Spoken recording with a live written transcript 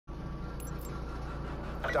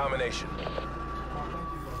Domination.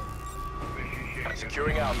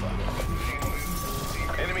 Securing Alpha.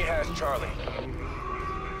 Enemy has Charlie.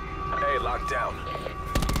 A locked down.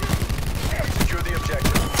 Secure the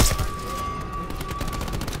objective.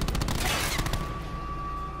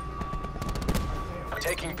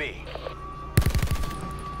 Taking B.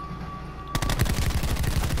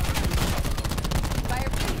 Fire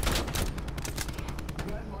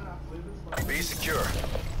B. B secure.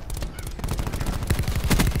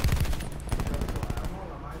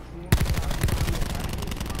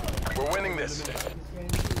 We're winning this.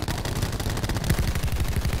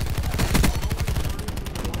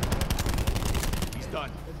 He's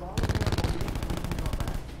done.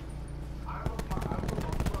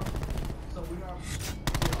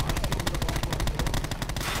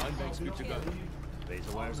 Line bank's good to go.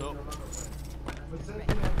 Laser wires up.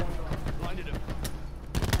 Blinded him.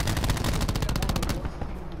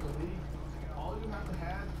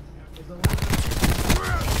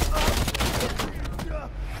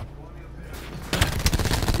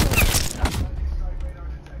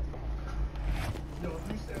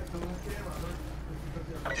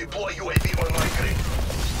 Deploy UAV online grid.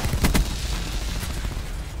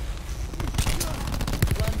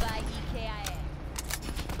 Run by EKIA.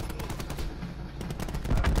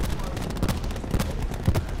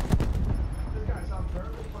 This guy sounds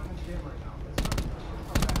very fun in this game right now.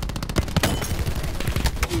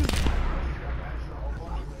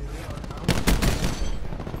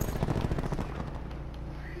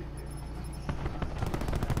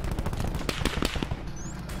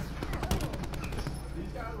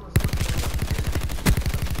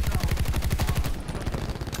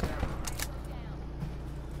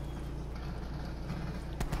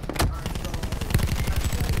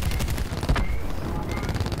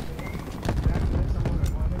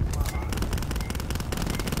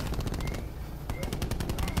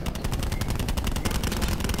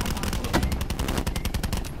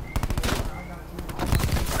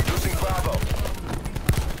 Losing Bravo.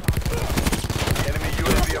 Enemy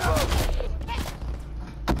UAV above.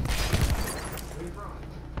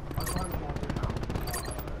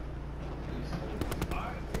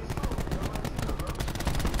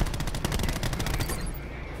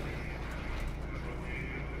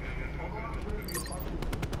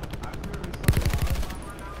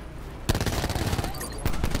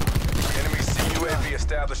 Enemy CUAV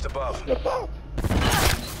established above.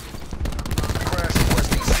 Crash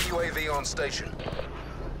requesting CUAV on station.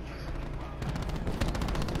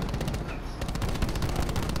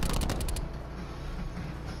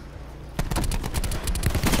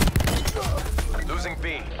 Losing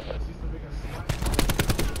B.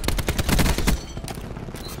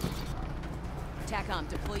 TACOM,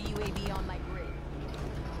 deploy UAV on my grid.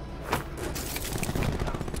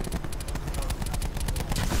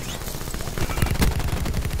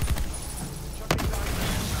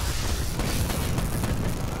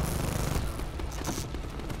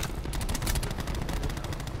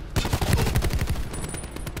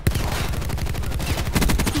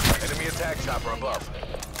 Enemy attack chopper above.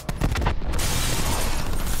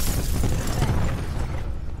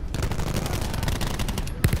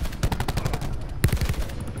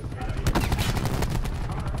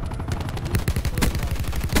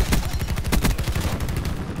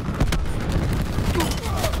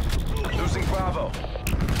 Losing Bravo.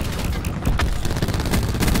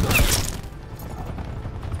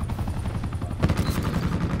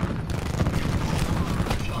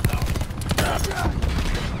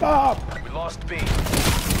 Stop! We lost B.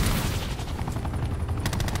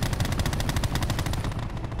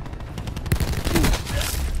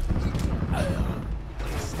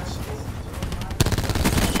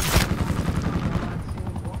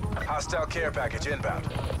 Hostile care package inbound.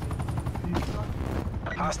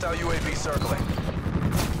 Hostile UAV circling.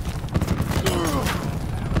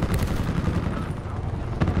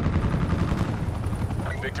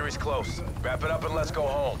 Victory's close. Wrap it up and let's go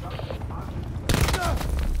home.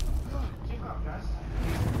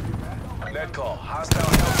 Net call. Hostile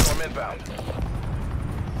Hellstorm inbound.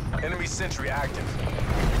 Enemy sentry active.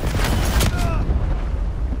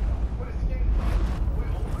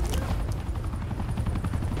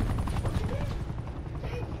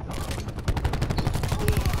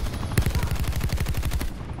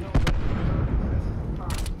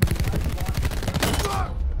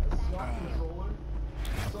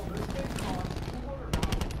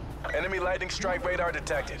 Enemy lightning strike radar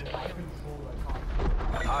detected.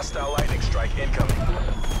 Hostile lightning strike incoming.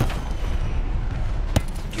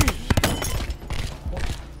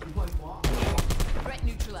 Threat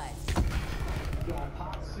neutralized.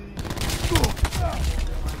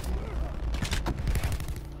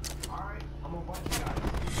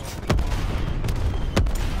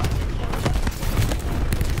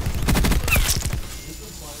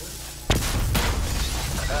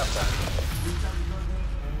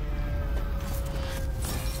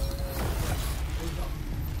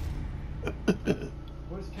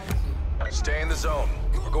 zone.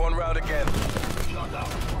 We're going round again.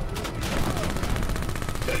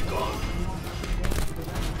 They're gone.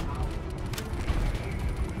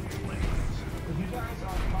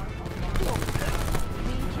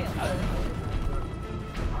 Clean kill.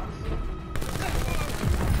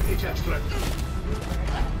 Ajax threat.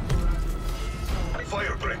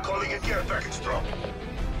 Firebreak calling in care package drop.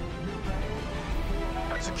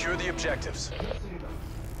 Secure the objectives.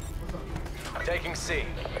 Taking C.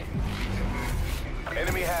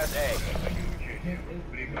 Enemy has A.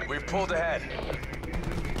 We've pulled ahead.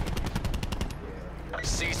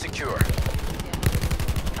 C secure.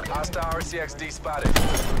 Hostile RCXD spotted.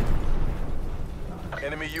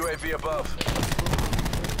 Enemy UAV above.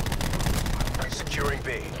 Securing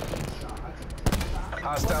B.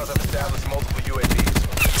 Hostiles have established multiple UAVs.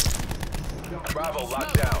 Bravo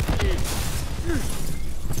locked down.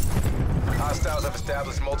 Hostiles have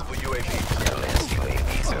established multiple UAVs.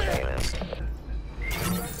 UAV surveillance.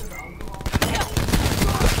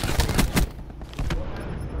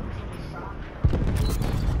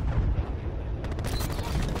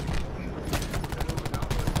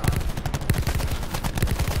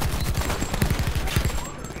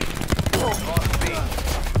 Lost B.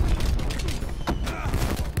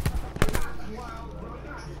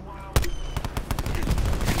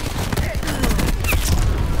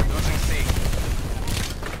 Losing C.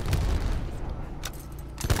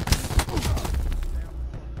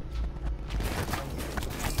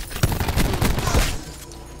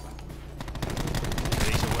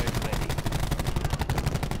 Base away ready.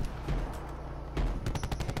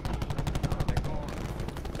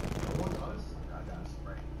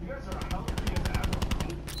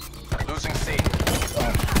 Losing C.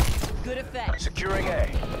 Good effect. Securing A.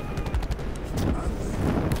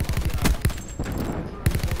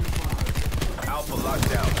 Alpha locked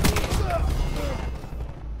down.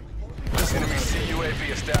 Enemy C UAV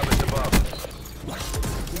established above.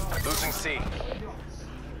 Losing C.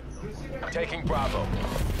 Taking Bravo.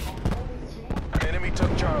 Enemy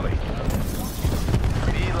took Charlie.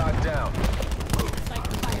 B locked down.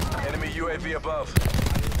 Enemy UAV above.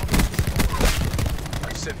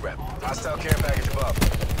 Sit rep. Hostile care package above.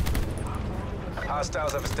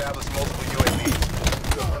 Hostiles have established multiple UAVs.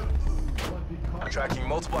 Tracking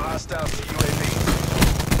multiple hostiles to UAV.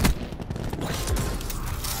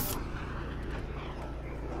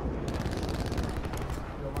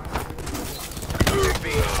 B.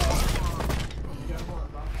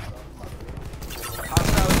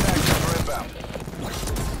 Hostile attack chopper inbound.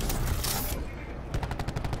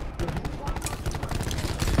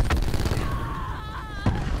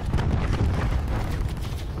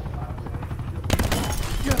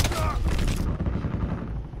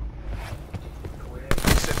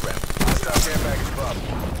 Sit rep. Hostile care package above.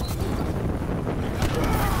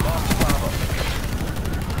 Lost Bravo.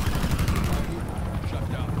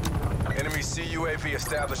 Enemy C UAV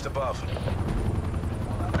established above.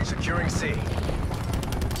 Securing C.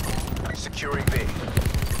 Securing B.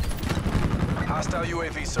 Hostile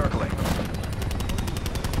UAV circling.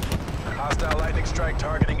 Hostile lightning strike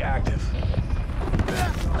targeting active.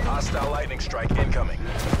 Hostile lightning strike incoming.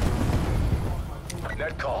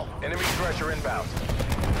 Net call. Enemy thresher inbound.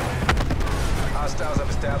 Hostiles have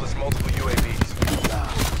established multiple UAVs.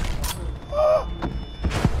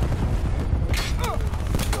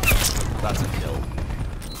 That's a kill.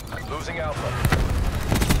 Losing Alpha.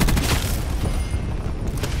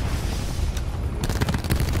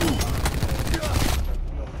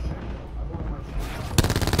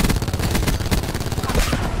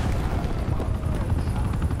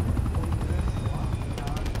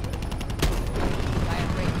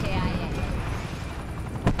 Firebreak KIA.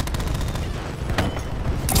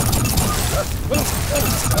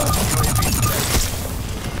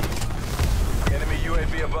 Enemy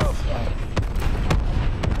UAV above.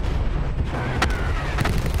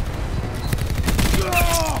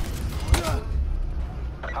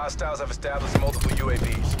 Hostiles have established multiple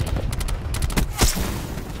UAVs.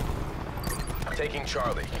 Taking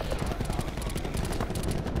Charlie.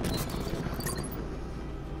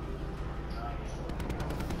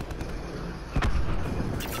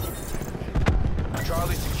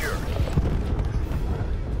 Charlie secure.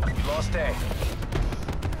 Lost A.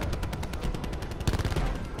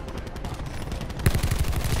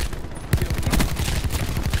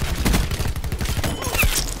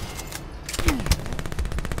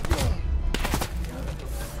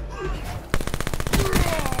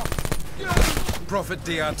 Prophet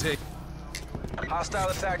DRT. Hostile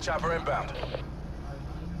attack chopper inbound.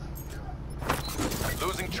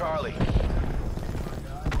 Losing Charlie.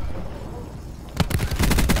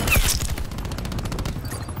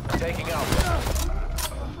 Taking Alpha.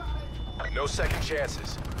 No second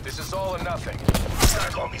chances. This is all or nothing.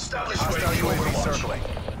 SATCOM, establish Hostile UAV UAV overwatch. circling.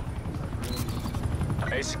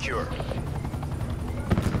 A secure.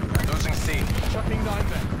 Losing C. Chucking 9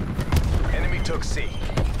 back. Enemy took C.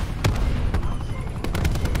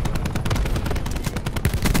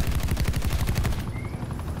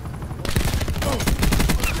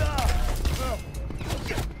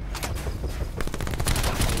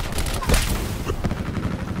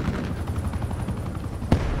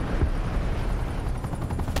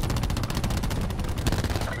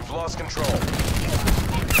 We've lost control.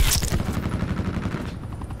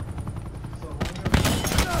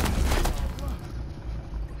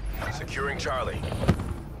 Securing Charlie.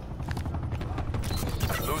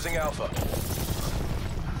 Losing Alpha.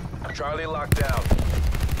 Charlie locked down.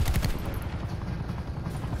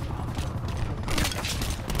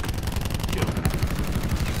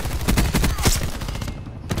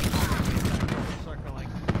 Circling.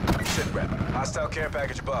 Sit rep. Hostile care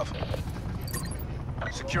package above.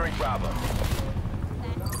 Securing Bravo.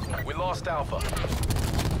 We lost Alpha.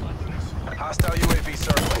 Hostile UAV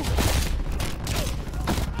circling.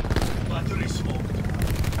 Battery smoked.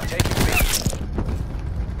 Taking B.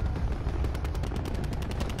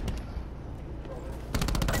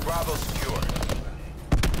 Bravo secure.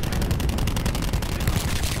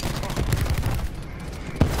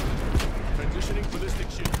 Transitioning ballistic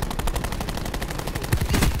shield.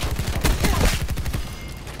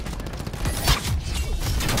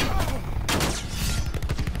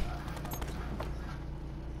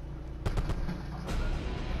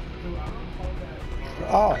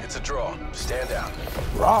 Oh, It's a draw. Stand down.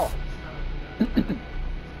 raw.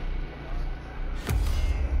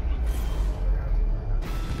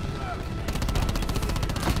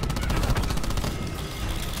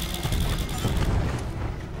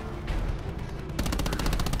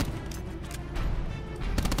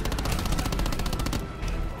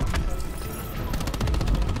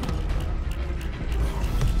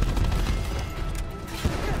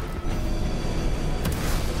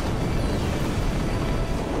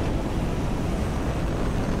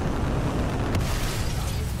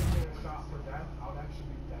 Stop for that, I would actually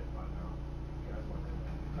be dead by now. You guys want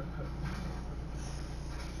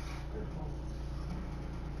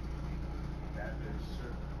that bitch,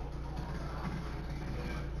 sure.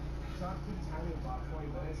 So I'm pretty tiny, about 20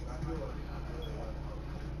 minutes, and I feel like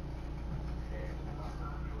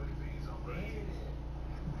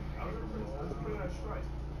I was a pretty nice strike.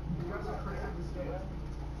 You guys are crazy this game.